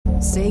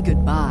Say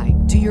goodbye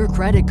to your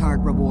credit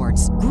card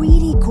rewards.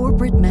 Greedy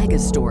corporate mega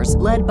stores,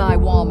 led by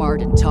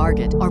Walmart and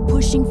Target, are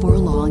pushing for a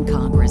law in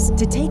Congress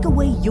to take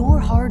away your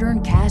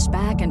hard-earned cash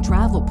back and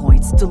travel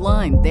points to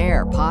line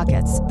their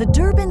pockets. The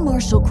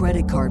Durbin-Marshall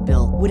credit card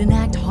bill would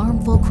enact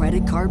harmful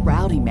credit card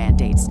routing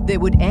mandates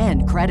that would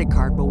end credit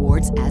card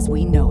rewards as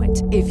we know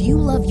it. If you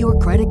love your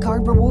credit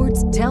card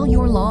rewards, tell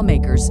your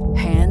lawmakers,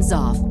 hands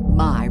off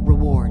my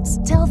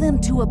rewards. Tell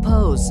them to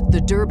oppose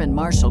the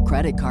Durbin-Marshall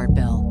credit card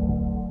bill.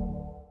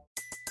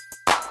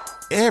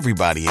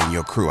 Everybody in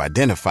your crew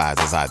identifies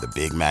as either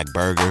Big Mac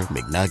Burger,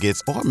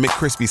 McNuggets, or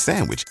McCrispy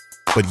Sandwich.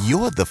 But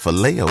you're the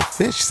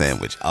Filet-O-Fish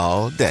Sandwich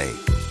all day.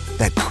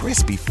 That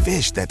crispy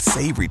fish, that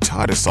savory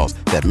tartar sauce,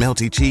 that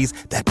melty cheese,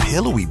 that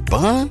pillowy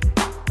bun.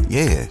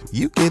 Yeah,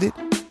 you get it.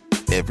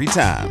 Every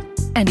time.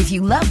 And if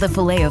you love the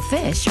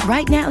Filet-O-Fish,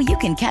 right now you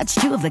can catch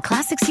two of the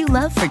classics you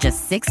love for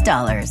just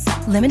 $6.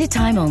 Limited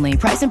time only.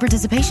 Price and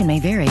participation may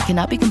vary.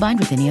 Cannot be combined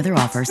with any other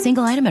offer.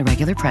 Single item at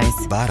regular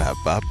price.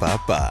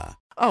 Ba-da-ba-ba-ba.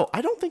 Oh,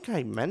 I don't think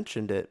I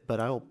mentioned it, but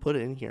I will put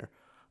it in here.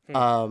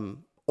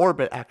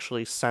 Orbit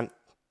actually sent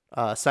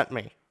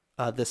me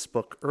this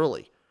book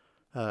early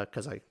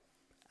because I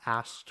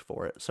asked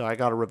for it. So I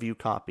got a review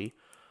copy.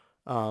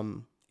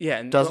 And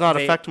does not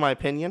affect my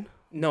opinion.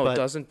 No, it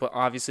doesn't, but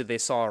obviously they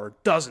saw our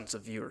dozens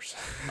of viewers.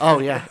 Oh,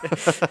 yeah.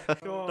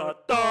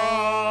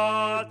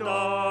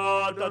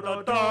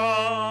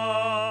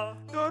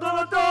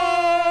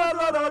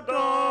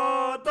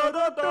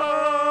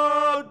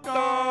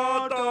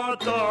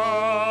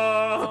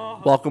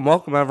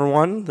 Welcome,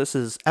 everyone. This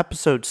is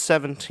episode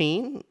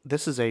 17.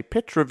 This is a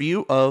pitch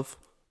review of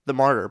The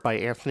Martyr by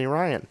Anthony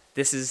Ryan.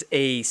 This is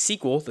a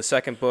sequel, the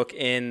second book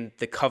in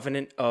the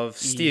Covenant of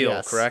Steel,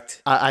 yes.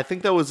 Correct? I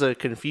think that was a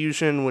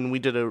confusion when we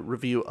did a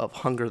review of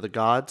Hunger the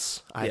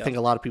Gods. I think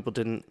a lot of people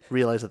didn't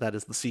realize that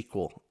is the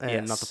sequel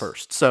and not the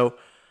first. So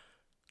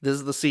this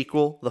is the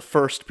sequel, the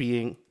first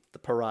being The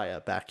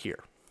Pariah back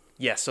here.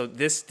 Yeah, so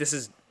this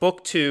is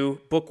book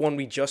 2. Book 1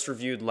 we just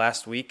reviewed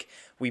last week.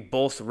 We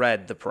both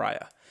read The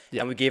Pariah.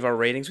 Yeah. And we gave our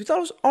ratings. We thought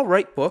it was all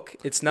right book.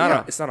 It's not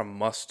a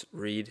must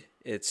read.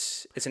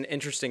 It's an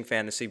interesting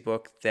fantasy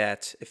book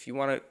that if you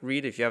want to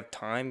read, if you have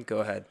time, go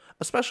ahead.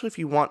 Especially if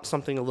you want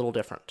something a little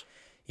different.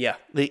 Yeah.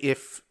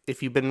 If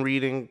you've been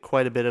reading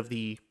quite a bit of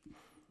the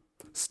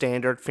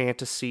standard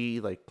fantasy,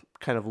 like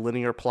kind of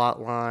linear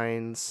plot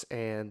lines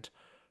and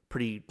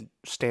pretty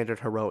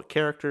standard heroic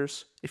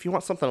characters, if you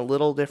want something a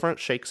little different,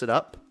 shakes it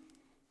up,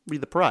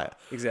 read The Pariah.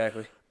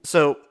 Exactly.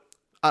 So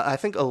I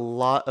think a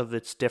lot of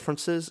its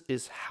differences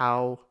is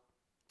how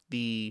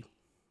the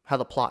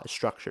plot is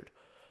structured.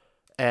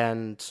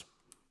 And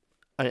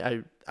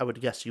I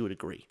would guess you would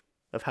agree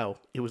of how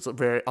it was a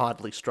very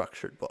oddly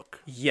structured book.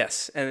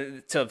 Yes,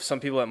 and to some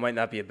people that might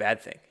not be a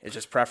bad thing. It's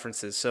just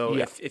preferences. So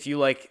if you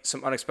like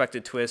some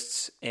unexpected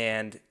twists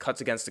and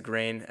cuts against the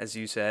grain, as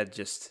you said,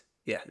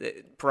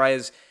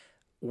 Pariah's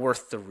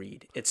worth the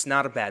read. It's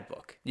not a bad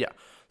book. Yeah.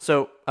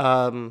 So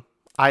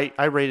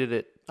I rated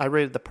it. I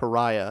rated The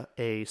Pariah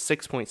a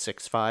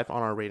 6.65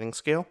 on our rating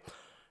scale,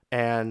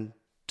 and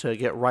to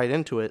get right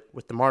into it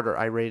with The Martyr,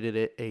 I rated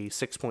it a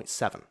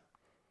 6.7.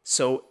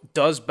 So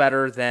does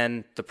better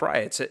than The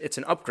Pariah. It's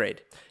an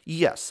upgrade.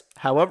 Yes.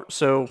 However,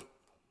 so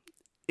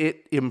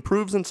it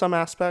improves in some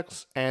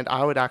aspects, and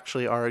I would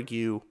actually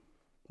argue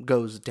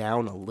goes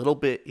down a little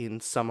bit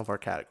in some of our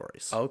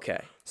categories.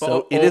 Okay.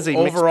 So it is a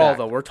mixed overall, bag.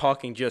 though, we're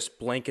talking just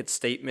blanket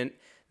statement.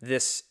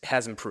 This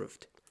has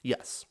improved.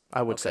 Yes,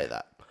 I would say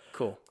that.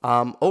 Cool.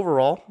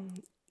 Overall,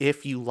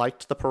 if you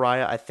liked The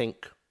Pariah, I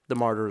think The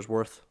Martyr is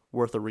worth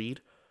a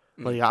read.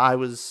 Like, I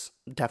was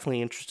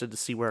definitely interested to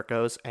see where it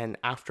goes, and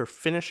after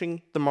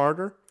finishing The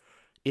Martyr,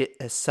 it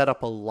has set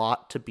up a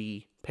lot to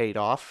be paid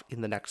off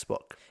in the next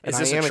book. Is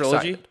this a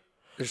trilogy?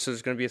 There's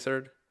going to be a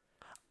third?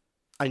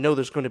 I know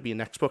there's going to be a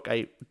next book.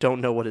 I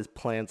don't know what his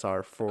plans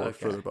are for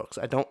further books.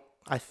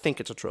 I think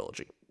it's a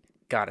trilogy.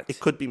 Got it. It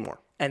could be more.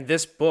 And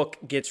this book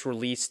gets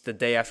released the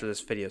day after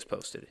this video is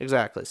posted.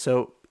 Exactly.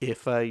 So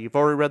if you've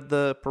already read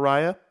The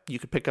Pariah, you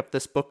could pick up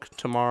this book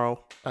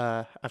tomorrow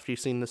after you've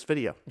seen this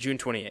video. June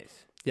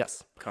 28th.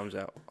 Yes. Comes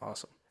out.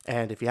 Awesome.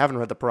 And if you haven't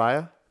read The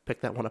Pariah, pick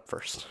that one up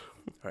first.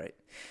 All right.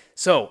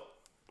 So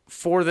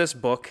for this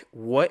book,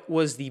 what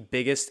was the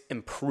biggest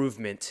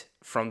improvement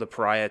from The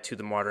Pariah to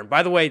The Martyr? And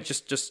by the way,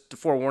 just to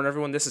forewarn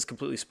everyone, this is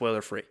completely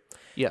spoiler-free.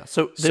 Yeah,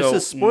 so this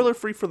is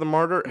spoiler-free for The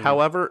Martyr.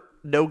 However,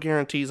 no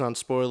guarantees on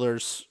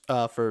spoilers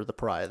for The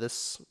Pariah.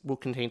 This will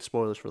contain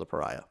spoilers for The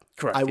Pariah.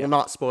 Correct. I will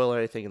not spoil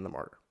anything in The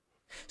Martyr.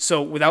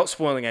 So without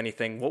spoiling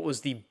anything, what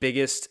was the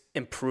biggest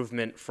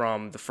improvement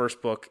from the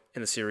first book in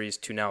the series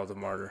to now The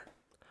Martyr?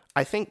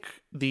 I think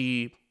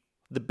the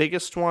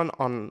biggest one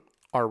on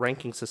our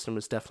ranking system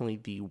is definitely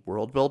the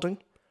world building.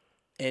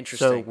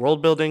 Interesting. So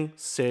world building,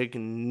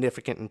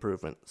 significant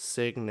improvement.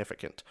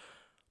 Significant.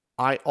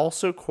 I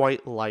also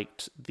quite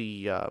liked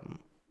the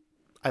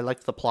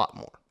plot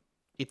more.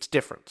 It's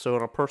different. So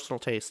in a personal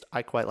taste,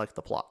 I quite like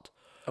the plot.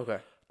 Okay.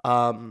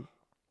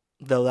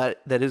 Though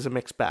that is a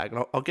mixed bag.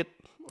 And I'll get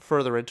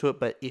further into it,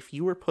 but if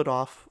you were put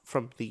off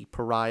from the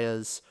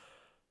Pariah's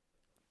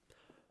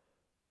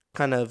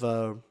kind of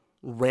a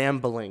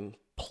rambling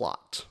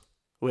plot.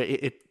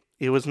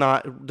 It was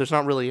not. There's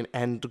not really an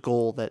end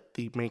goal that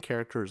the main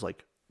character is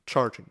like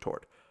charging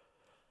toward.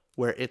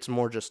 Where it's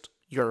more just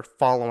you're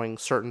following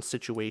certain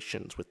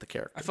situations with the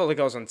character. I felt like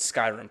I was on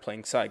Skyrim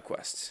playing side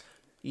quests.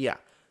 Yeah,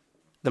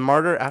 the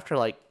Martyr after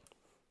like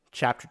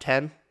chapter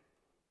 10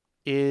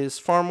 is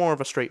far more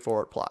of a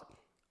straightforward plot.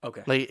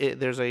 Okay. Like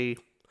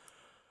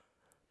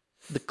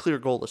the clear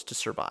goal is to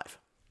survive.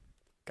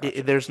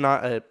 Gotcha. There's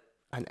not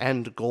an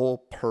end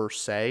goal per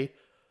se,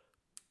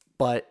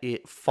 but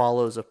it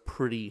follows a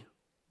pretty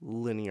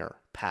linear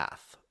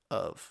path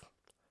of,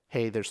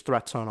 hey, there's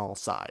threats on all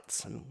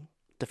sides and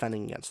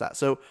defending against that.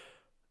 So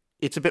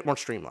it's a bit more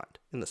streamlined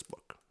in this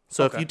book.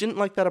 So if you didn't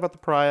like that about the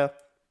Pariah,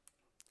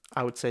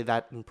 I would say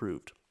that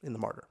improved in the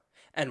Martyr.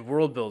 And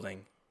world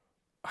building,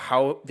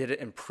 how did it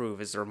improve?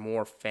 Is there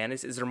more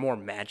fantasy? Is there more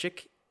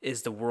magic?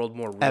 Is the world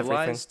more realized?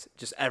 Everything.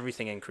 Just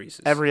everything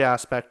increases. Every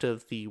aspect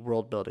of the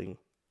world building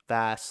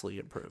vastly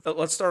improved.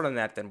 Let's start on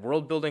that then.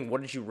 World building, what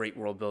did you rate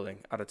world building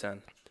out of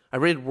 10? I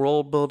rated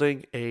world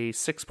building a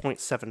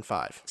 6.75.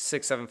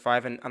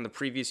 6.75, and on the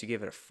previous you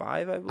gave it a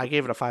 5, I believe? I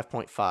gave it a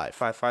 5.5.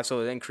 5.5,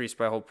 so it increased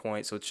by a whole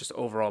point, so it's just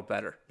overall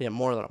better. Yeah,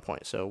 more than a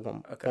point, so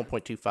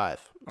 1.25. Awesome.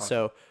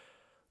 So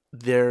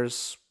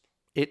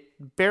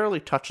it barely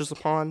touches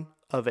upon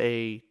of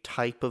a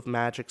type of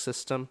magic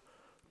system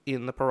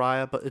in the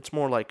Pariah, but it's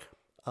more like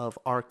of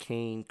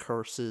arcane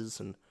curses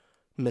and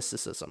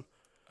mysticism.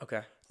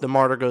 Okay. The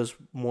Martyr goes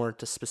more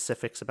into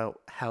specifics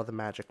about how the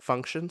magic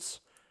functions,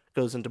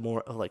 goes into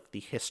more of like the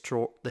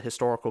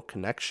historical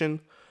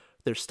connection.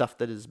 There's stuff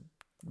that is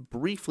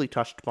briefly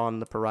touched upon in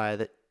the Pariah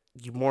that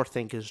you more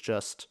think is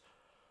just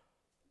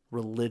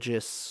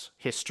religious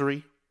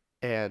history,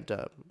 and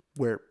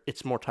where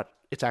it's more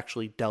it's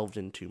actually delved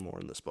into more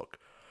in this book,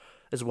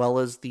 as well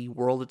as the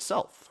world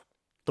itself.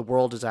 The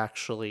world is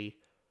actually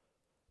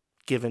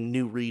given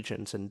new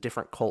regions and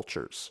different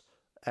cultures,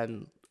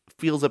 and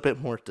feels a bit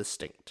more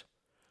distinct.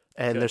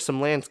 And there's some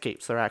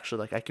landscapes that are actually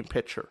like I can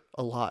picture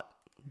a lot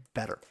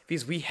better.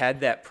 Because we had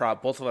that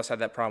problem, both of us had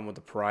that problem with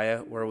the Pariah,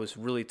 where it was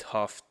really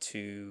tough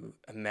to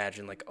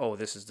imagine, like, oh,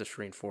 this is the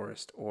Serene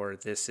Forest, or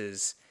this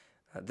is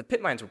the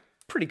pit mines were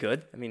pretty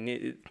good. I mean,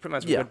 pit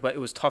mines were good, but it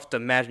was tough to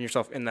imagine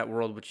yourself in that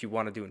world, which you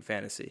want to do in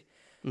fantasy.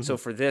 Mm-hmm. So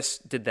for this,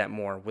 did that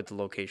more with the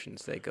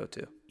locations they go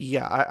to.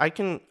 Yeah, I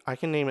can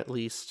name at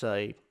least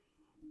a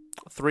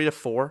 3 to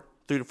 4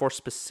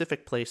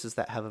 specific places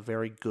that have a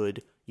very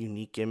good,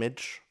 unique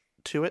image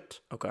to it.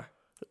 Okay.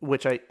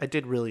 Which I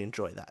did really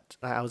enjoy that.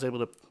 I was able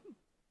to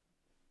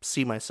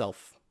see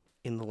myself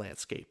in the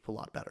landscape a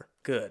lot better.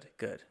 Good.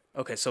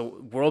 Okay,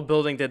 so world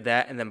building did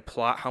that, and then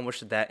plot, how much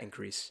did that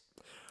increase?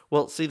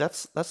 Well, see,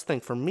 that's the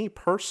thing. For me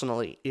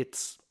personally,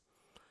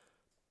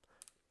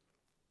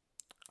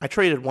 I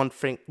traded one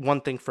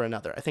thing for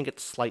another. I think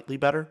it's slightly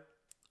better.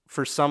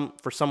 For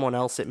someone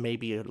else, it may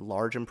be a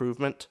large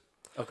improvement.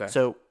 Okay.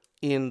 So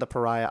in the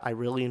Pariah, I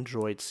really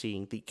enjoyed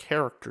seeing the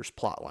character's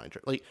plot line.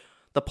 Like,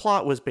 the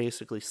plot was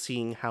basically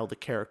seeing how the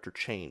character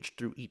changed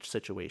through each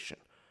situation,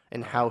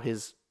 and how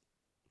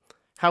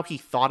he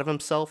thought of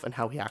himself and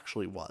how he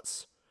actually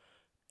was.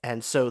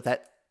 And so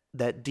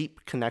that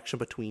deep connection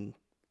between,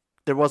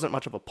 there wasn't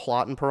much of a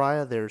plot in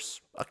Pariah,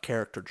 there's a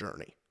character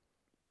journey.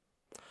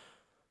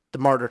 The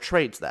Martyr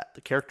trades that.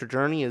 The character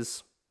journey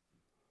is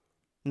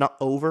not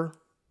over,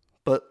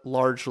 but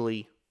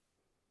largely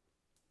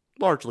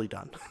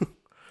done.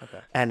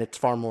 Okay. And it's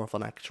far more of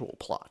an actual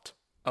plot.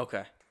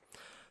 Okay.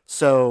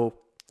 So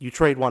you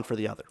trade one for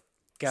the other.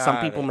 Some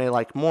Got people it. may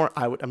like more.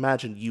 I would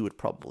imagine you would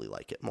probably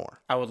like it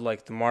more. I would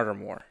like the Martyr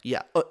more.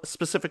 Yeah,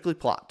 specifically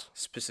plot.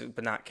 Specific,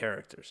 but not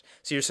characters.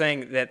 So you're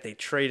saying that they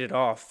traded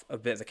off a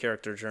bit the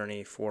character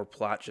journey for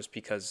plot just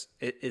because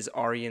is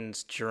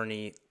Aryan's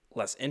journey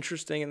less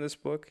interesting in this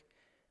book?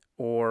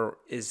 Or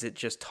is it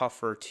just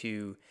tougher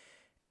to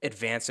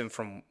advance him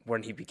from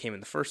when he became in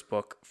the first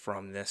book,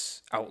 from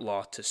this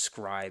outlaw to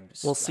scribe?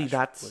 Well, see,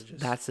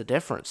 that's the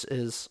difference.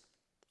 Is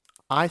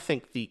I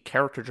think the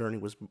character journey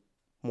was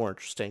more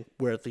interesting,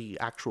 where the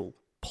actual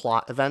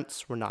plot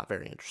events were not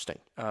very interesting.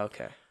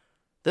 Okay.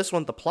 This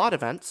one, the plot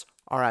events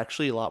are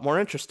actually a lot more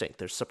interesting.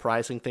 There's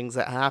surprising things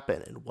that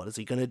happen, and what is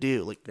he going to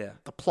do? Like,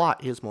 the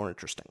plot is more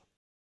interesting.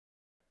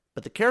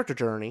 But the character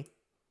journey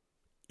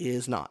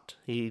is not.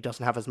 He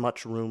doesn't have as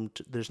much room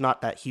to, there's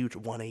not that huge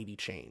 180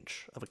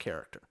 change of a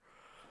character.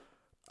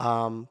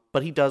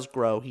 But he does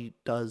grow.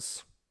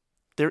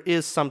 There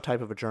is some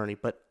type of a journey,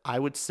 but I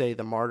would say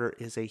the Martyr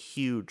is a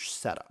huge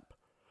setup.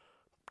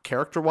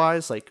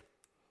 Character-wise, like,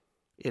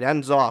 it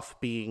ends off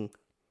being,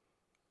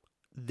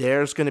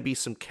 there's going to be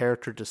some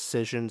character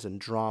decisions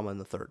and drama in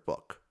the third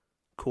book.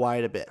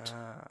 Quite a bit.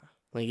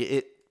 Like,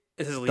 Is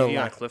this leaving you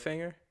on a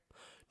cliffhanger?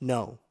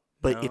 No.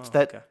 But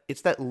No,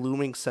 it's that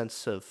looming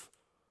sense of,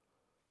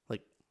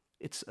 like,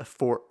 it's a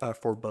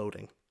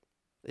foreboding.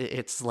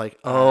 It's like,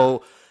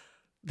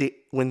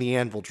 when the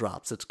anvil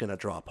drops, it's going to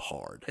drop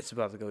hard. It's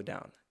about to go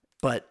down.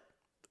 But,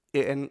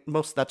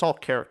 that's all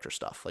character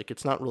stuff. Like,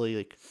 it's not really,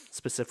 like,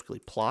 specifically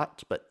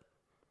plot, but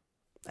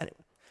anyway.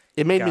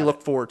 It made me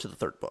look forward to the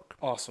third book.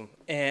 Awesome.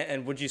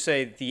 And would you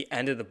say the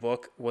end of the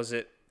book, was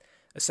it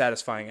a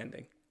satisfying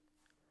ending?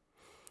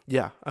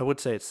 Yeah, I would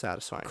say it's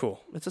satisfying.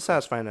 Cool. It's a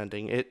satisfying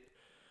ending.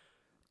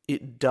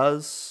 It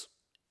does...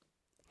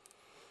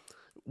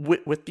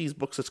 With these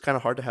books, it's kind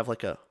of hard to have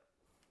like a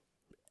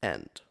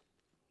end.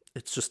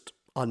 It's just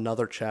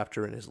another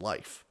chapter in his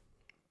life.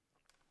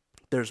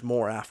 There's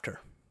more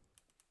after.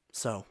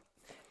 So...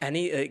 can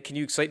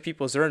you excite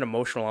people? Is there an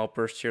emotional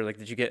outburst here? Like,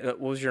 did you get, what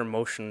was your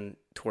emotion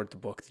toward the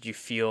book? Did you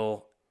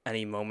feel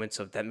any moments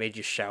of that made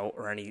you shout,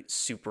 or any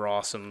super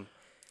awesome,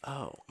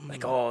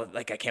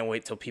 like I can't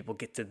wait till people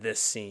get to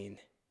this scene?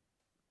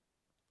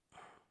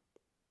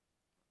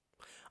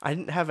 I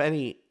didn't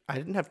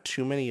have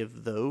too many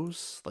of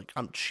those. Like,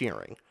 I'm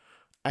cheering.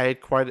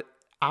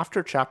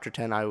 After chapter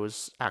 10, I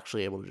was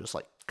actually able to just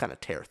like kind of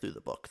tear through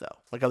the book though.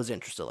 Like, I was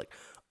interested, like,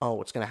 oh,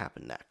 what's going to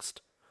happen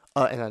next?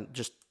 And then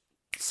just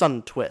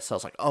sudden twist. I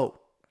was like, oh,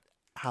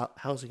 how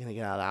is he going to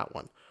get out of that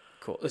one?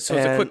 Cool. So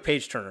it's a quick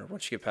page turner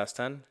once you get past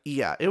 10?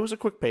 Yeah, it was a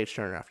quick page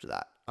turner after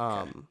that.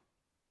 Okay.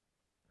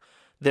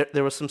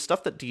 There was some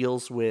stuff that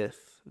deals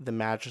with the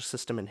magic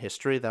system in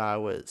history that I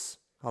was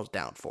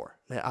down for.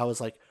 I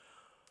was like,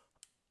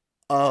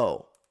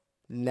 oh,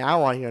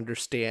 now I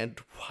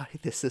understand why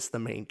this is the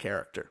main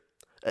character.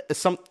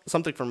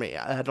 Something for me.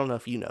 I don't know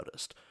if you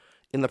noticed.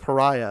 In the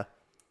Pariah,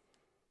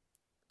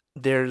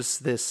 there's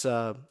this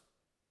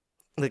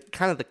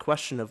the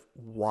question of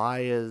why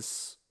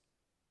is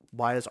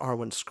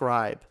Arwen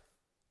Scribe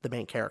the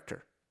main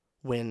character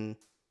when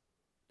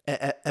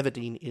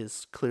Evadine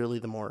is clearly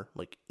the more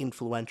like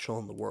influential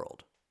in the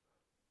world.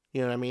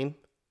 You know what I mean?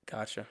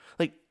 Gotcha.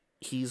 Like,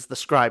 he's the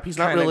scribe. He's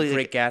kind not really of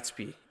Great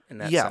Gatsby in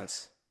that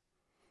sense.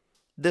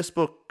 This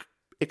book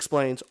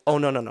explains, oh,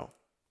 no.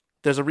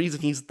 There's a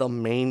reason he's the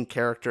main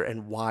character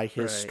and why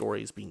his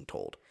story is being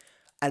told.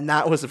 And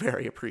that was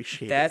very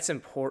appreciated. That's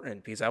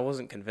important, because I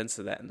wasn't convinced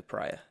of that in the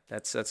Pariah.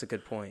 That's a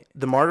good point.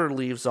 The Martyr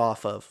leaves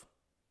off of,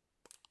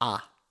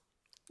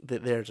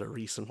 that there's a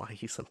reason why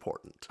he's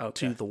important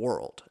to the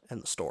world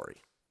and the story.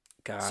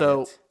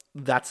 So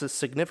that's a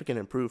significant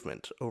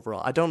improvement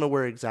overall. I don't know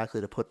where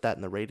exactly to put that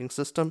in the rating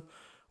system,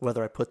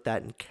 whether I put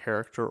that in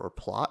character or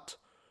plot.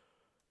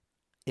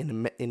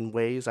 In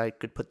ways I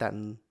could put that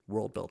in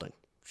world building.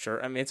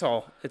 Sure, I mean it's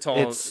all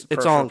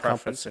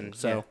encompassing.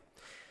 So,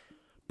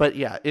 but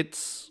yeah,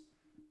 it's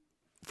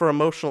for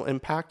emotional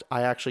impact.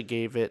 I actually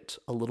gave it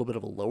a little bit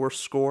of a lower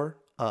score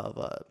of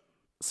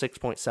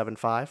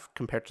 6.75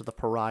 compared to the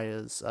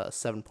Pariah's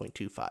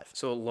 7.25.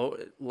 So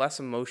less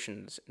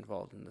emotions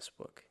involved in this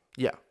book.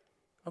 Yeah.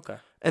 Okay.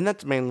 And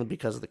that's mainly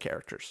because of the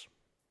characters.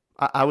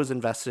 I was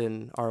invested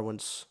in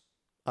Arwen's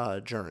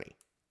journey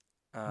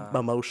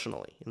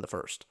emotionally in the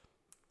first.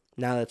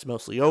 Now that it's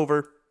mostly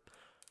over,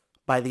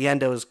 by the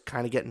end I was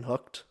kind of getting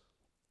hooked,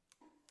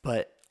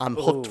 but I'm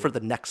hooked for the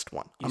next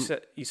one.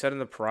 You said in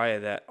the Pariah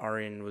that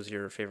Arwen was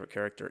your favorite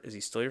character. Is he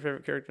still your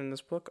favorite character in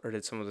this book, or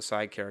did some of the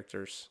side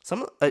characters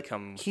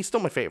become... He's still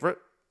my favorite.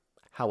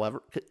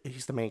 However,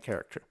 he's the main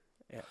character.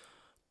 Yeah.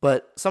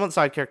 But some of the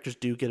side characters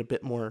do get a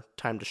bit more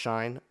time to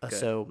shine.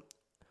 So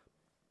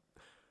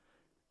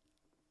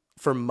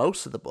for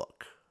most of the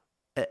book,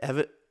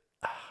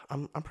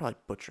 I'm probably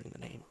butchering the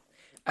name.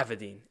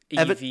 Evadine.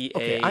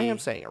 Okay, I am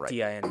saying it right.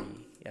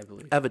 Dine, I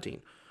believe.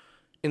 Evadine.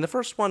 In the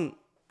first one,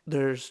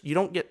 you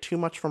don't get too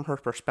much from her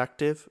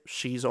perspective.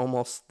 She's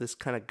almost this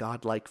kind of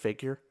godlike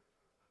figure,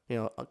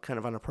 kind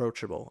of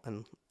unapproachable,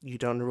 and you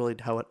don't really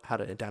know how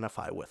to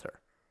identify with her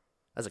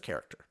as a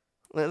character.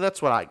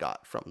 That's what I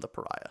got from the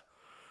Pariah.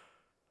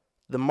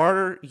 The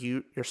Martyr,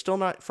 you're still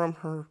not from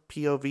her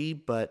POV,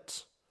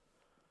 but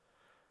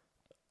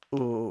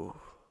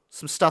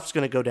some stuff's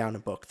going to go down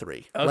in book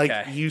 3. Okay.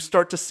 Like, you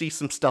start to see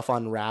some stuff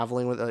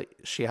unraveling with it.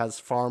 She has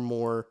far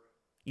more...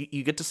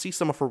 You get to see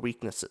some of her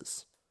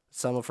weaknesses,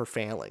 some of her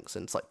failings,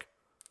 and it's like,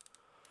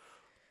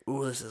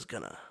 ooh, this is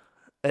gonna...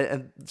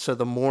 And so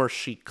the more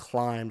she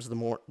climbs,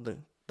 the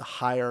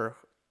higher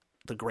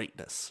the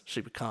greatness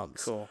she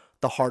becomes. Cool.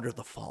 The harder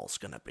the fall's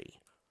going to be.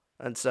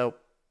 And so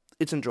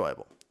it's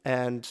enjoyable.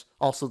 And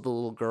also the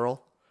little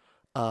girl.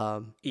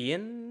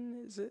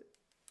 Ian, is it?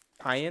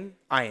 Ian,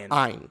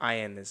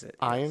 is it?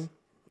 Ian? Yes.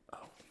 Oh.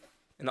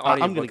 In the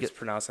audiobook, it's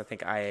pronounced, I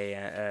think,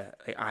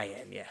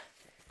 Ian, yeah.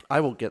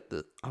 I'm going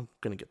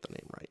to get the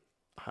name right.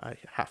 I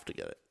have to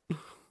get it.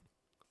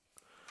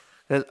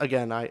 And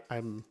again,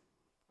 I'm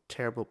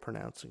terrible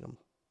pronouncing them.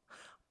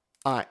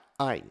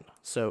 Ayn.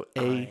 So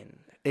Ayin.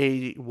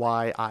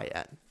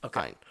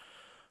 Okay.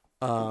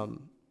 Ayn.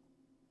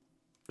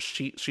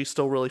 She's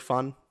still really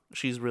fun.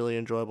 She's a really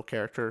enjoyable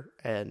character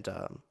and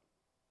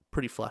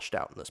pretty fleshed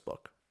out in this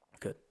book.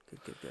 Good.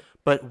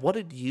 But what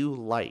did you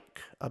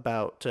like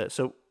about...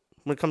 so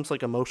when it comes to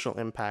like emotional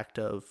impact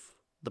of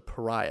the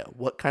Pariah,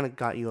 what kind of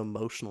got you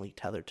emotionally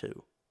tethered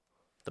to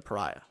the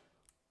Pariah?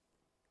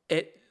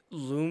 It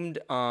loomed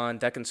on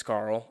Deckon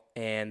Scarl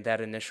and that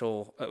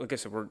initial... like I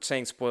said, we're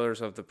saying spoilers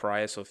of the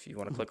Pariah, so if you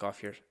want to click off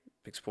here,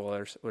 big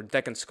spoilers. Where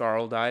Deckon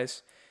Scarl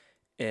dies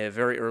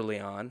very early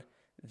on,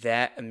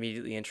 that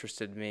immediately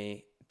interested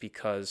me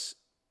because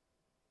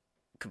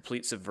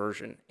complete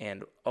subversion.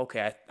 And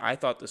okay, I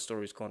thought the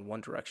story was going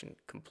one direction,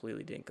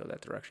 completely didn't go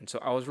that direction. So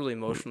I was really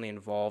emotionally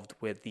involved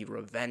with the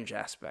revenge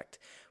aspect,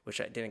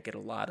 which I didn't get a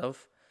lot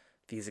of,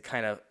 because it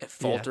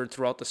faltered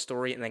throughout the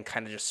story and then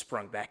kind of just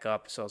sprung back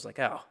up. So I was like,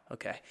 oh,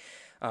 okay.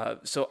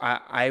 So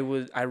I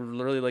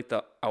really like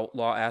the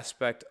outlaw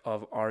aspect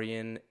of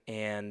Aryan,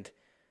 and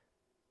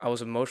I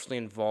was emotionally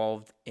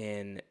involved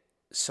in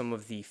some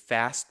of the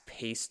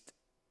fast-paced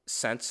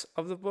sense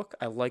of the book.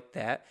 I liked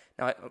that.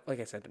 Now, like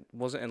I said,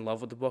 wasn't in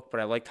love with the book, but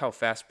I liked how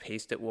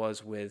fast-paced it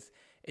was.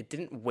 It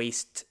didn't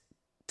waste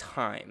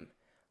time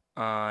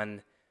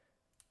on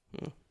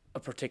a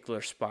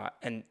particular spot,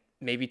 and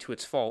maybe to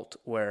its fault,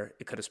 where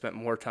it could have spent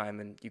more time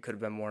and you could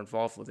have been more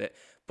involved with it.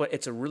 But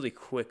it's a really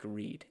quick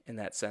read in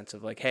that sense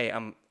of like, hey,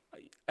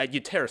 you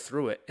tear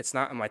through it. It's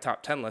not on my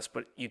top 10 list,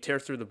 but you tear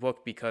through the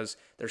book because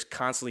there's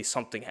constantly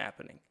something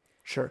happening.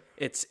 Sure.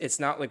 It's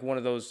not like one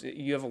of those,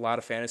 you have a lot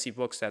of fantasy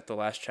books that the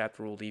last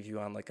chapter will leave you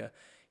on like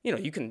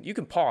you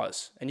can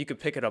pause and you can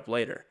pick it up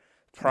later.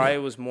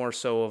 Pariah was more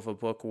so of a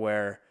book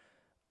where,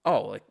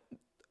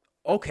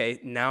 okay,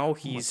 now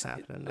he's What's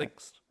happening like,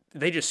 next?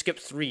 they just skipped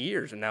 3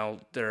 years and now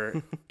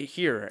they're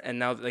here. And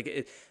now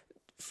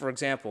for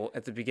example,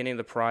 at the beginning of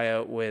the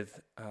Pariah with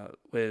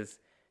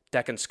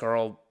Deck and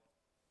Scarl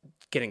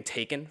getting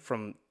taken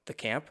from the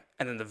camp,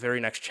 and then the very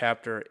next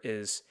chapter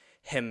is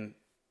him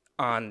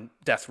on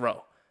death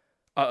row,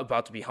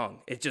 about to be hung.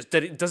 It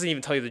doesn't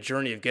even tell you the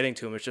journey of getting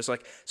to him. It's just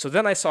like, so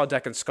then I saw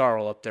Deck and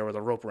Scarl up there with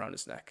a rope around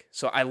his neck.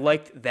 So I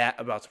liked that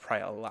about the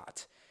Pariah a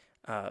lot.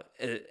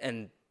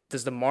 And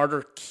does the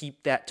Martyr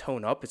keep that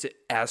tone up? Is it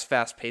as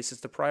fast paced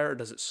as the Pariah, or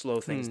does it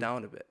slow things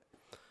down a bit?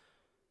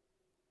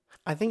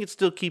 I think it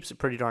still keeps it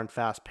pretty darn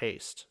fast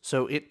paced.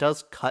 So it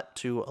does cut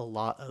to a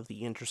lot of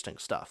the interesting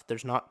stuff.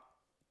 There's not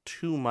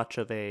too much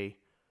of a.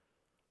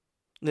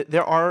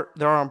 There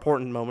are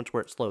important moments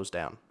where it slows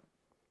down,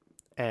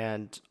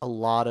 and a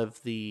lot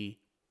of the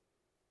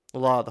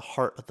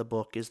heart of the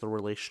book is the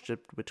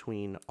relationship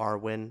between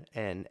Arwen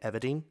and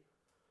Everdeen,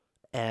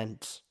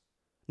 and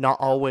not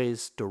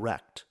always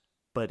direct,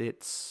 but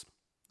it's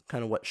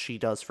kind of what she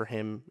does for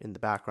him in the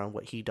background,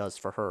 what he does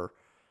for her,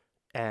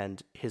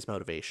 and his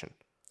motivation.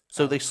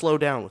 So they slow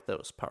down with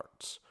those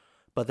parts,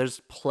 but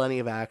there's plenty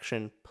of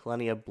action,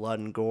 plenty of blood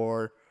and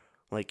gore.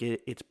 Like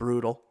it's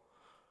brutal.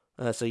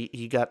 So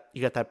you got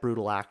that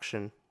brutal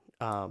action,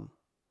 and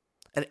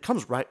it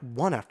comes right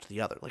one after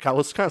the other. Like I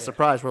was kind of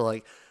surprised. We're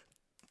like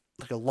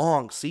a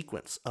long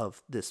sequence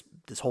of this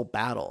whole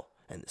battle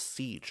and this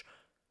siege,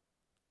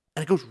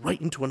 and it goes right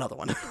into another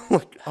one.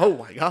 Like, oh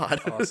my god,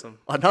 awesome!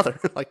 Another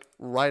like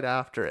right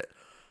after it.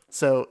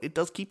 So it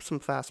does keep some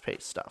fast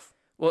paced stuff.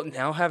 Well,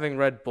 now having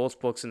read both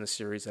books in the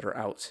series that are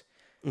out,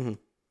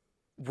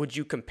 would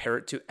you compare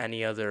it to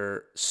any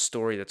other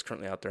story that's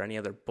currently out there, any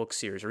other book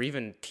series, or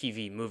even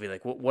TV movie?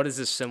 Like, what is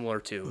this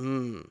similar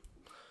to?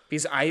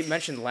 Because I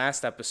mentioned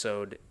last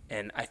episode,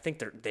 and I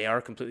think they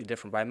are completely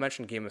different, but I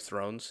mentioned Game of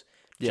Thrones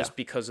just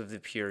because of the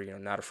pure,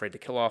 not afraid to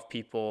kill off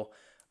people.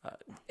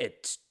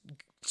 It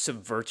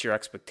subverts your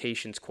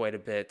expectations quite a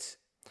bit.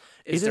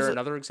 Is there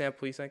another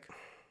example you think?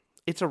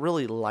 It's a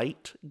really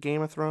light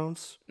Game of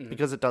Thrones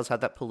because it does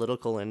have that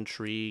political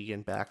intrigue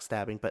and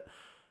backstabbing, but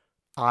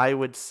I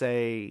would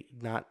say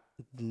not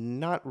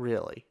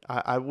really.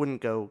 I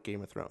wouldn't go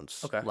Game of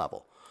Thrones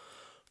level.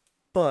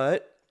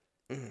 But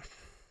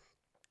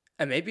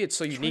and maybe it's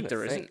so unique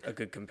there isn't a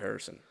good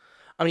comparison.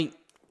 I mean,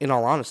 in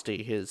all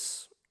honesty,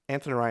 his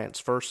Anthony Ryan's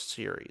first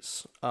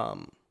series, A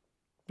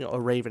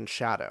Raven's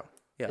Shadow,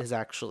 is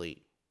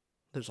actually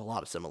there's a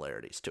lot of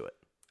similarities to it.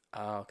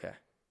 Oh, okay.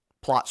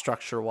 Plot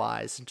structure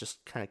wise and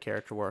just kind of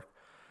character work.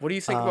 What do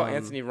you think about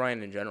Anthony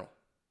Ryan in general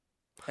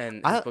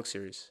and his book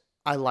series?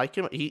 I like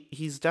him.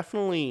 He's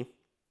definitely,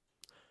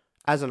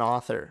 as an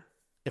author,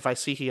 if I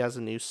see he has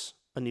a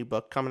new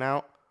book coming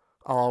out,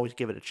 I'll always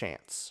give it a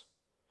chance.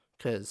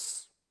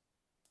 Because,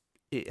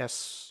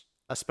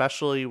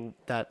 especially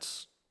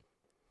that's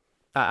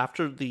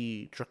after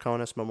the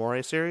Draconis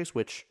Memoria series,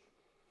 which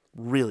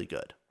really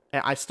good.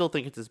 And I still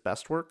think it's his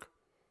best work,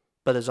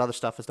 but his other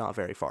stuff is not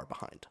very far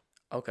behind.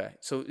 Okay,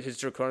 so his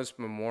Draconis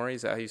Memoria,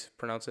 is that how you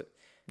pronounce it?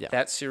 Yeah.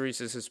 That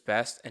series is his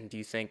best, and do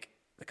you think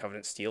the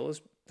Covenant Steel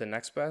is the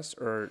next best,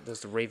 or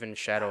does the Raven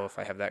Shadow, if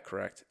I have that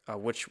correct?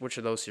 Which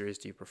of those series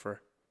do you prefer?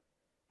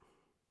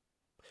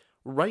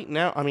 Right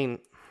now, I mean,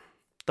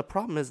 the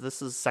problem is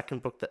this is the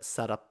second book that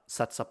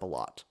sets up a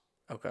lot.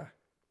 Okay.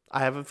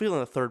 I have a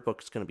feeling the third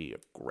book is going to be a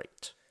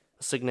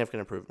significant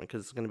improvement,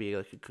 because it's going to be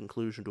like a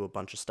conclusion to a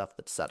bunch of stuff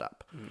that's set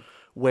up.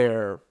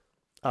 Where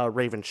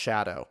Raven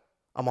Shadow,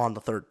 I'm on the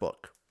third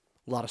book.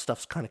 A lot of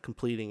stuff's kind of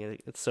completing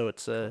it, so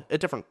it's a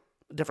different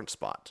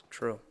spot.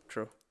 True.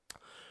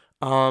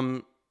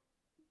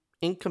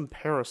 In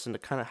comparison to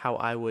kind of how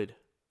I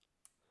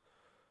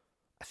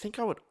think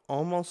I would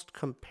almost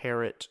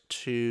compare it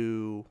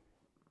to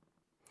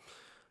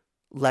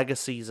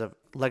Legacy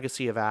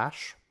of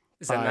Ash.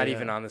 Is that not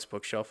even on this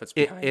bookshelf? It's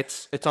behind.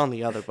 It's on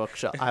the other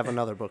bookshelf. I have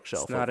another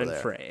bookshelf. It's not over in there.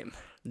 frame.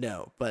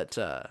 No, but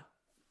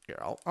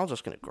Here, I'll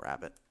just gonna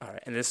grab it. All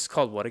right, and this is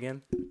called what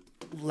again?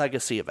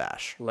 Legacy of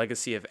Ash.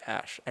 Legacy of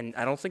Ash. And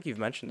I don't think you've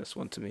mentioned this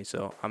one to me,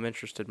 so I'm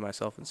interested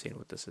myself in seeing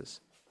what this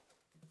is.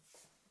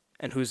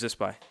 And who's this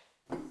by?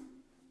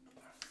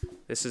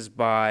 This is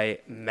by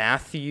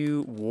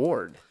Matthew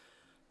Ward.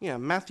 Yeah,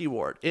 Matthew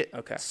Ward.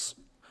 Okay.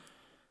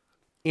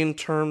 In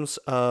terms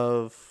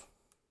of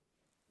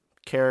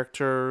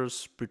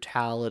characters,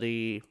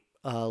 brutality,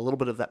 a little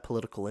bit of that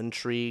political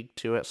intrigue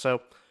to it.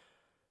 So,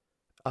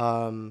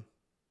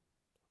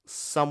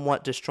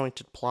 somewhat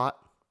disjointed plot.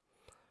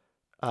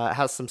 It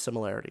has some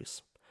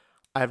similarities.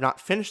 I have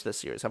not finished this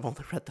series. I've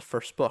only read the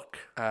first book.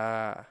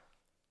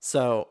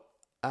 So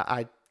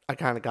I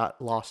kind of got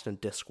lost in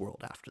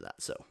Discworld after that.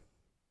 So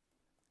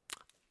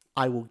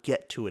I will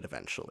get to it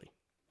eventually.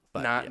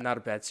 But not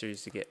a bad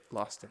series to get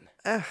lost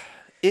in.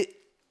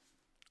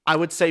 I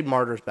would say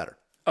Martyr's better.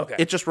 Okay.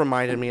 It just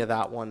reminded me of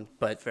that one,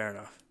 but Fair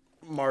enough.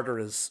 Martyr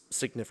is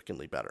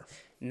significantly better.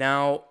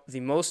 Now,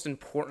 the most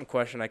important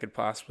question I could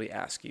possibly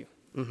ask you.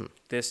 Mm-hmm.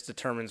 This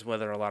determines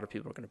whether a lot of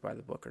people are going to buy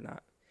the book or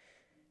not.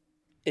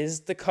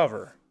 Is the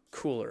cover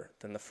cooler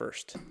than the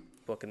first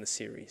book in the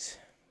series?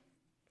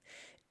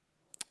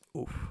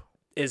 Oof.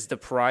 Is the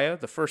Pariah,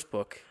 the first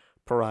book?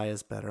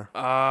 Pariah's better.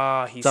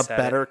 He said it's a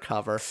better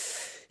cover.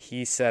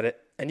 He said it.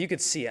 And you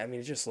could see, I mean,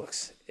 it just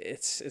looks,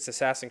 it's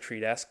Assassin's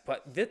Creed-esque,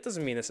 but that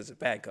doesn't mean this is a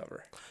bad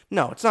cover.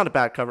 No, it's not a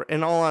bad cover.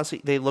 In all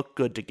honesty, they look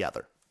good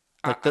together.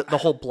 Like the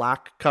whole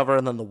black cover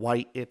and then the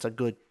white, it's a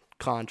good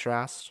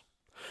contrast.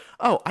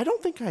 Oh, I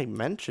don't think I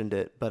mentioned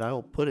it, but I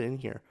will put it in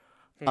here.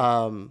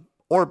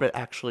 Orbit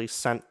actually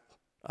sent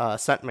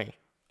me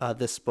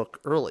this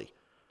book early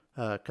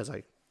because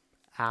I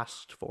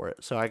asked for it.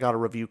 So I got a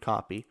review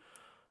copy.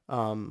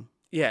 And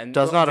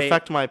does not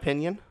affect my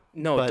opinion.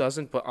 No, it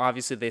doesn't, but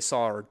obviously they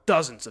saw our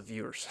dozens of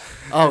viewers.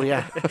 Oh,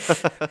 yeah.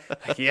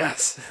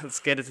 Yes, let's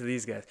get it to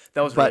these guys.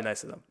 That was really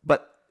nice of them.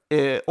 But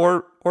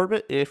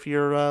Orbit, if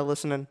you're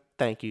listening,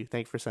 thank you.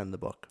 Thank you for sending the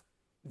book.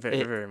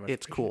 Very much.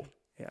 It's cool.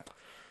 Yeah.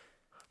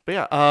 But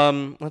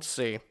yeah, let's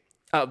see.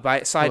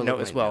 By side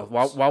note as well,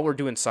 while we're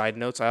doing side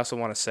notes, I also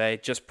want to say,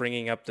 just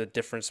bringing up the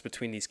difference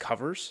between these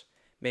covers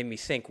made me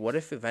think, what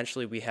if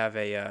eventually we have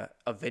a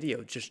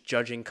video just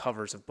judging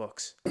covers of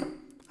books?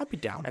 I'd be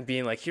down. And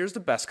being like, here's the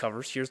best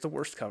covers, here's the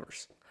worst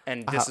covers.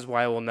 And this is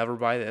why I will never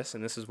buy this,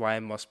 and this is why I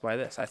must buy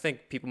this. I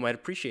think people might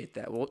appreciate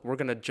that. We're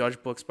going to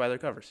judge books by their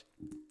covers.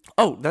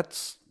 Oh,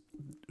 that's...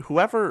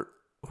 Whoever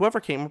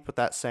came up with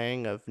that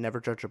saying of never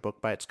judge a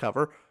book by its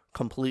cover,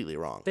 completely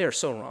wrong. They are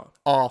so wrong.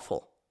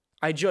 Awful.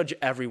 I judge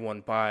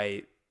everyone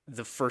by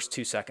the first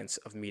 2 seconds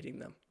of meeting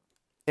them.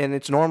 And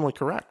it's normally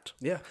correct.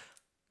 Yeah.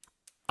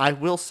 I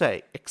will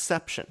say,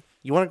 exception.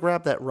 You want to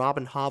grab that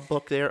Robin Hobb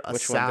book there?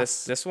 Which one?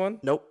 This one?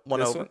 Nope.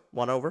 One this over.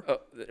 One over. Oh,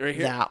 right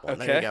here? That one.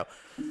 Okay. There you go.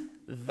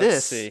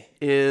 This is...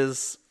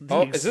 is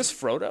this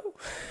Frodo?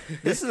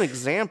 This is an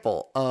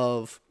example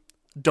of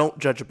don't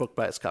judge a book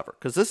by its cover.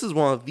 Because this is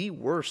one of the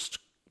worst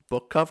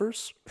book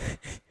covers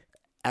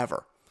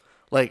ever.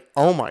 Like,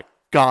 oh my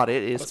God,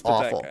 it is Let's put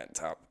awful. That guy on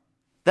top.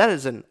 That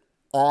is an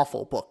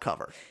awful book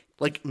cover.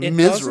 Like, it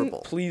miserable.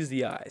 Doesn't please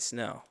the eyes,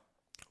 no.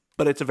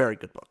 But it's a very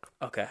good book.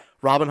 Okay.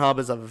 Robin Hobb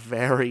is a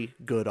very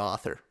good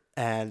author.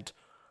 And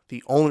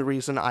the only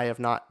reason I have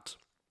not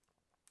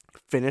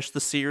finished the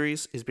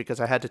series is because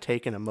I had to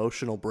take an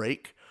emotional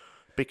break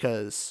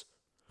because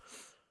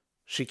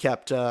she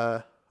kept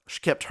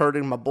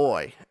hurting my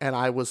boy, and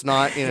I was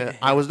not in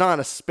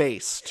a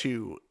space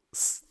to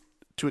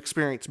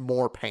experience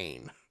more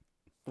pain.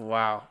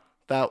 Wow.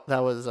 That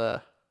was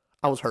I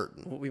was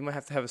hurting. Well, we might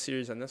have to have a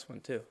series on this one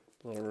too.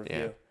 A little review.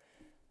 Yeah.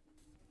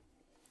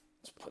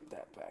 Let's put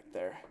that back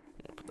there.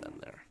 Yeah, put that in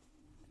there.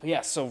 But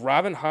yeah, so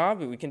Robin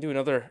Hobb, we can do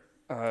another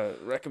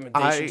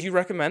recommendation. Do you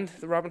recommend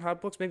the Robin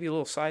Hobb books? Maybe a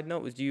little side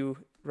note. Do you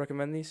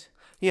recommend these?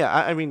 Yeah,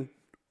 I mean,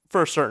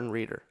 for a certain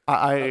reader.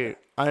 I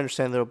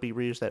understand there will be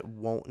readers that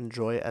won't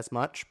enjoy it as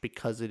much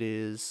because it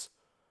is,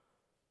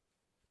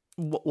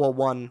 well,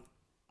 one,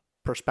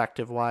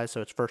 perspective-wise,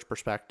 so it's first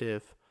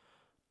perspective,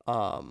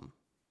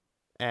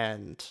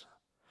 and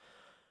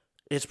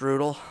it's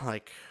brutal.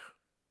 Like,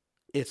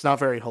 it's not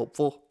very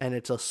hopeful, and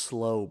it's a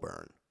slow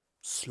burn.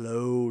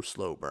 Slow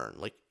burn.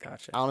 Like,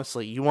 gotcha.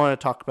 Honestly, you want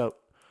to talk about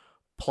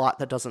plot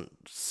that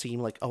doesn't seem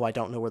like, oh, I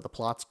don't know where the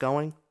plot's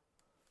going?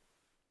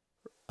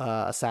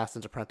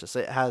 Assassin's Apprentice.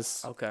 It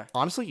has, okay.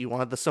 Honestly, you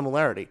wanted the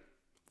similarity.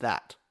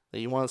 That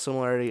you want the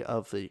similarity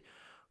of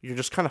you're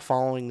just kind of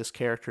following this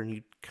character and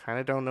you kind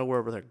of don't know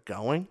where they're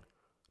going.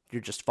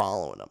 You're just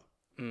following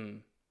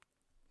them.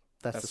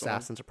 That's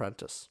Assassin's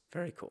Apprentice.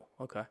 Very cool.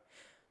 Okay.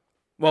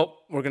 Well,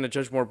 we're going to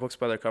judge more books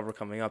by their cover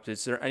coming up.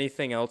 Is there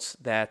anything else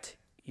that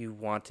you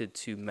wanted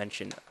to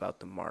mention about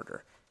the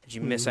Martyr? Did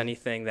you miss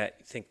anything that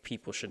you think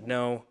people should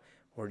know?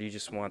 Or do you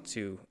just want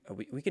to...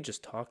 we could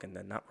just talk and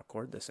then not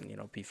record this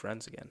and, be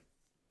friends again.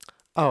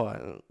 Oh, I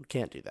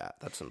can't do that.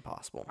 That's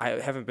impossible. I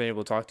haven't been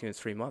able to talk to you in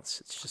 3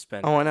 months. It's just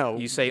been... Oh, I know.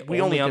 You say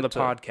we only on the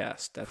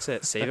podcast. That's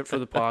it. Save it for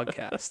the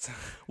podcast.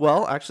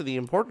 Well, actually, the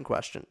important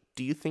question,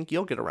 do you think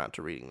you'll get around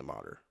to reading the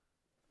Martyr?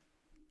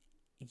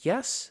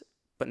 Yes,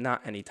 but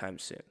not anytime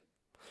soon.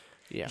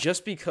 Yeah.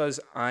 Just because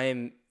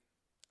I'm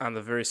on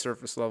the very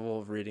surface level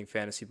of reading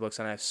fantasy books,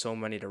 and I have so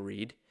many to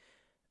read,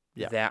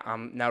 that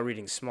I'm now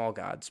reading Small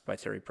Gods by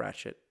Terry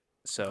Pratchett.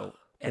 So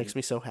makes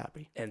me so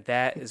happy. And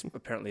that is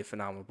apparently a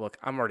phenomenal book.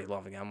 I'm already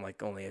loving it. I'm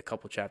like only a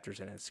couple chapters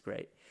in. It's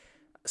great.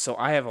 So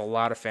I have a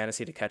lot of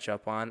fantasy to catch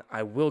up on.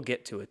 I will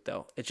get to it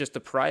though. It's just the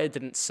Pariah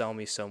didn't sell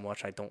me so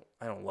much. I don't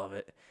love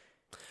it.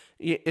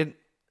 Yeah,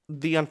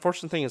 the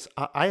unfortunate thing is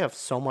I have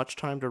so much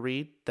time to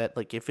read that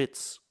like if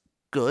it's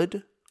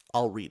good,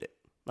 I'll read it.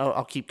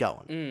 I'll keep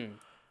going.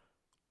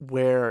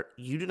 Where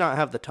you do not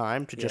have the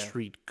time to just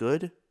read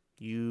good,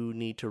 you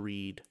need to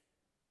read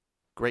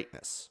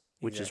greatness,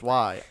 which is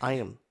why I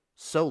am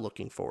so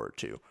looking forward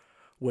to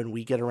when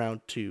we get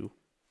around to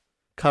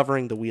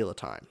covering the Wheel of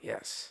Time.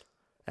 Yes.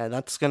 And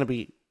that's going to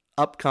be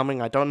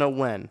upcoming. I don't know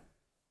when,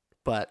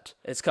 but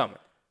it's coming.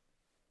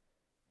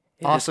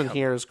 Austin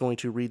here is going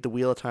to read the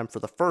Wheel of Time for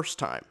the first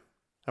time.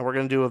 And we're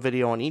going to do a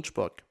video on each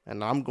book,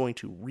 and I'm going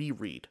to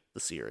reread the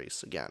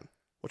series again,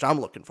 which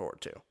I'm looking forward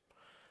to.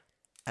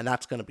 And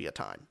that's going to be a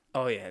time.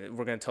 Oh, yeah.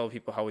 We're going to tell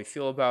people how we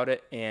feel about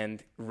it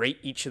and rate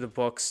each of the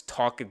books,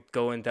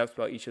 go in depth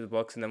about each of the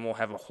books, and then we'll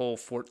have a whole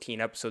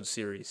 14-episode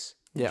series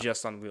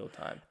just on Wheel of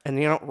Time. And,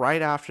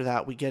 right after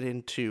that, we get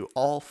into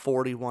all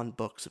 41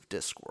 books of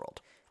Discworld.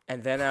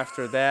 And then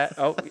after that,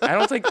 I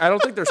don't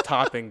think there's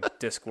topping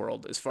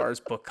Discworld as far as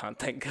book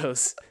content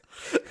goes.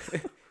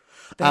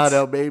 I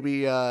don't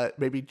know,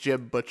 maybe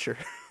Jim Butcher.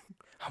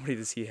 How many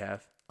does he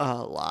have?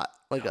 A lot,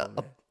 like a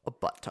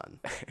butt ton.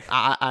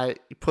 I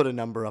put a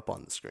number up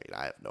on the screen.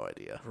 I have no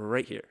idea.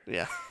 Right here.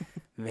 Yeah.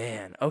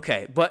 Man,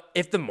 okay. But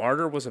if The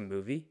Martyr was a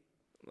movie,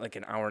 like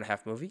an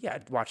hour-and-a-half movie,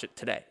 I'd watch it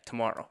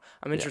tomorrow.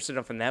 I'm interested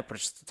enough in that, but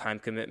it's just the time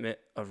commitment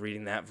of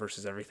reading that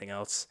versus everything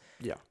else.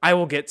 Yeah. I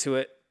will get to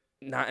it,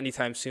 not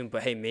anytime soon,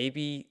 but hey,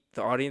 maybe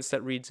the audience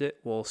that reads it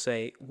will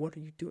say, what are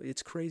you doing?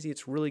 It's crazy.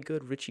 It's really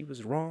good. Richie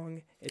was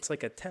wrong. It's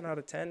like a 10 out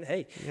of 10.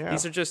 Hey,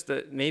 these are just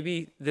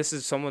maybe this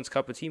is someone's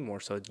cup of tea more.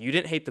 So you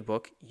didn't hate the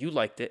book. You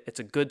liked it. It's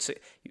a good,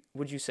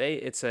 would you say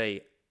it's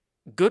a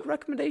good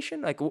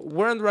recommendation? Like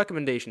where on the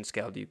recommendation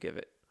scale do you give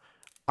it?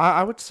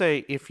 I would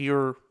say if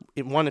you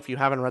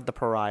haven't read The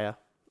Pariah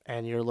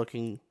and you're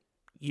looking,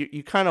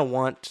 you kind of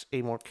want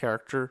a more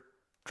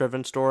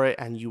character-driven story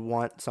and you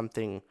want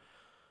something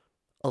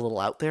a little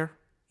out there.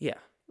 Yeah.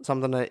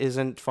 Something that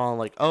isn't falling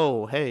like,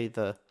 oh, hey,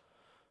 the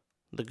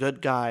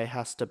good guy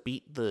has to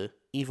beat the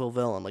evil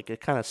villain. Like a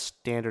kind of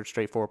standard,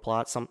 straightforward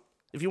plot.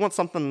 If you want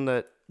something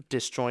that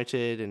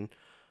disjointed and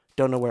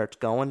don't know where it's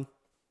going,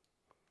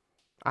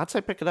 I'd say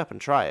pick it up and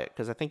try it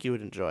because I think you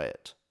would enjoy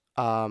it.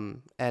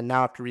 And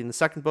now after reading the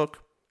second book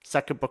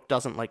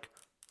doesn't like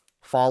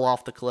fall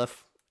off the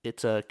cliff.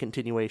 It's a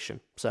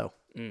continuation. So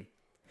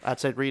I'd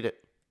say read it.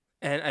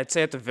 And I'd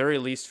say at the very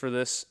least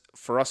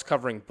for us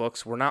covering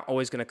books, we're not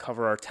always going to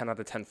cover our 10 out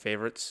of 10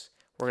 favorites.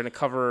 We're going to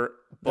cover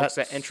books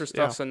that interest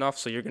us enough.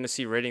 So you're going to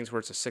see ratings where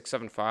it's a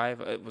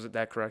 6.75. Was it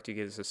that correct? You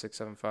gave us a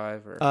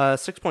 6.75 or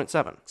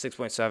 6.7.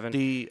 6.7.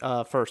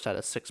 The first had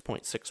a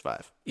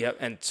 6.65. Yep.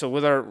 And so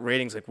with our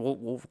ratings, like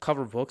we'll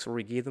cover books where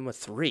we gave them a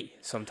 3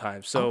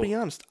 sometimes. So I'll be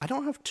honest, I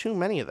don't have too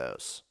many of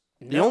those.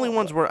 The only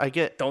ones where I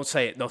get don't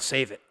say it. No,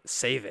 save it.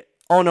 Save it.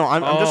 Oh no,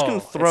 I'm just going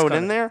to throw it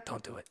in there.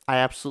 Don't do it. I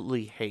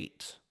absolutely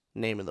hate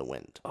Name of the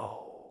Wind.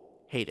 Oh.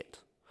 Hate it.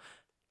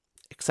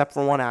 Except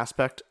for one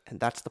aspect, and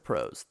that's the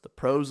prose. The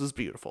prose is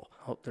beautiful.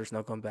 Oh, there's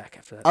no going back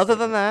after that. Other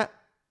than that,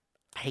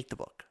 I hate the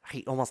book. I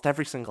hate almost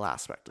every single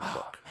aspect of the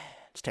book. Man.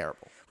 It's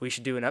terrible. We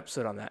should do an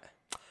episode on that.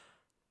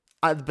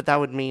 But that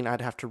would mean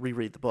I'd have to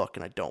reread the book,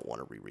 and I don't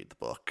want to reread the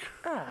book.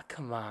 Ah,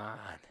 come on.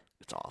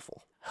 It's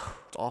awful.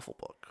 It's an awful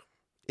book.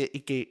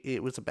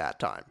 It was a bad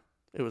time.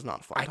 It was not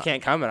a fun time. I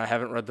can't comment. I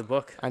haven't read the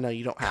book. I know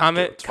you don't have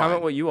to.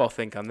 Comment what you all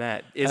think on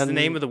that. Is the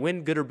Name of the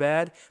Wind good or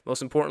bad?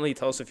 Most importantly,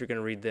 tell us if you're going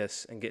to read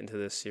this and get into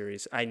this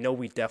series. I know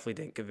we definitely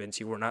didn't convince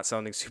you. We're not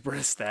sounding super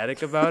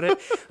ecstatic about it.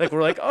 Like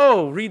we're like,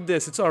 oh, read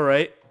this. It's all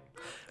right.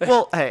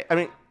 Well, hey, I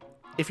mean,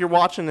 if you're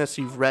watching this,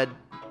 you've read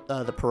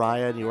The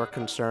Pariah and you are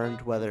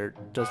concerned whether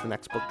does the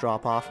next book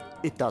drop off.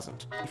 It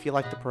doesn't. If you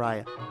like The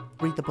Pariah,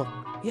 read the book.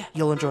 Yeah.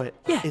 You'll enjoy it.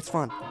 Yeah. It's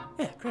fun.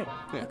 Yeah, great.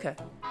 Yeah. Okay.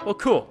 Well,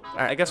 cool. All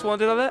right. I guess we'll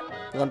end it on that.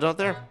 We'll end it out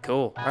there.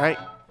 Cool. All right.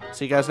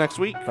 See you guys next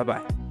week.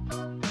 Bye-bye.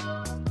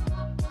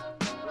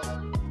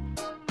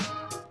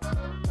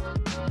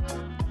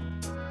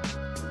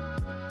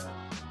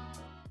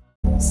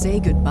 Say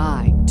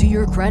goodbye to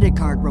your credit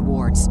card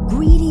rewards.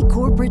 Greedy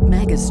corporate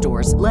mega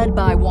stores, led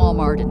by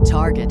Walmart and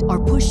Target,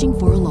 are pushing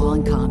for a law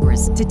in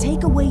Congress to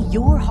take away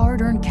your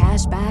hard-earned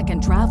cash back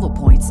and travel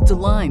points to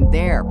line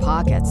their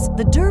pockets.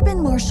 The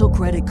Durbin-Marshall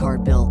credit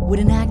card bill would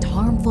enact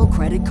harmful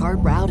credit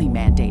card routing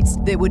mandates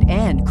that would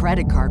end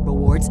credit card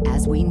rewards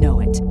as we know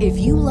it. If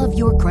you love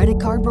your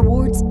credit card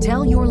rewards,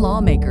 tell your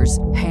lawmakers,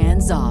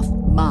 hands off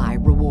my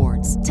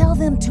rewards. Tell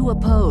them to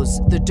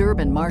oppose the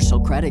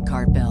Durbin-Marshall credit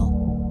card bill.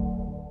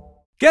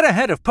 Get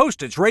ahead of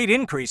postage rate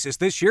increases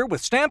this year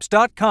with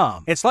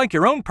Stamps.com. It's like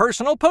your own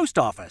personal post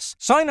office.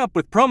 Sign up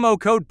with promo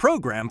code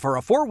PROGRAM for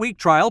a 4-week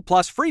trial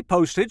plus free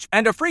postage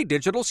and a free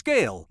digital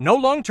scale. No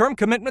long-term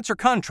commitments or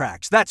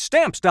contracts. That's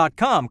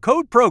Stamps.com,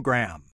 code PROGRAM.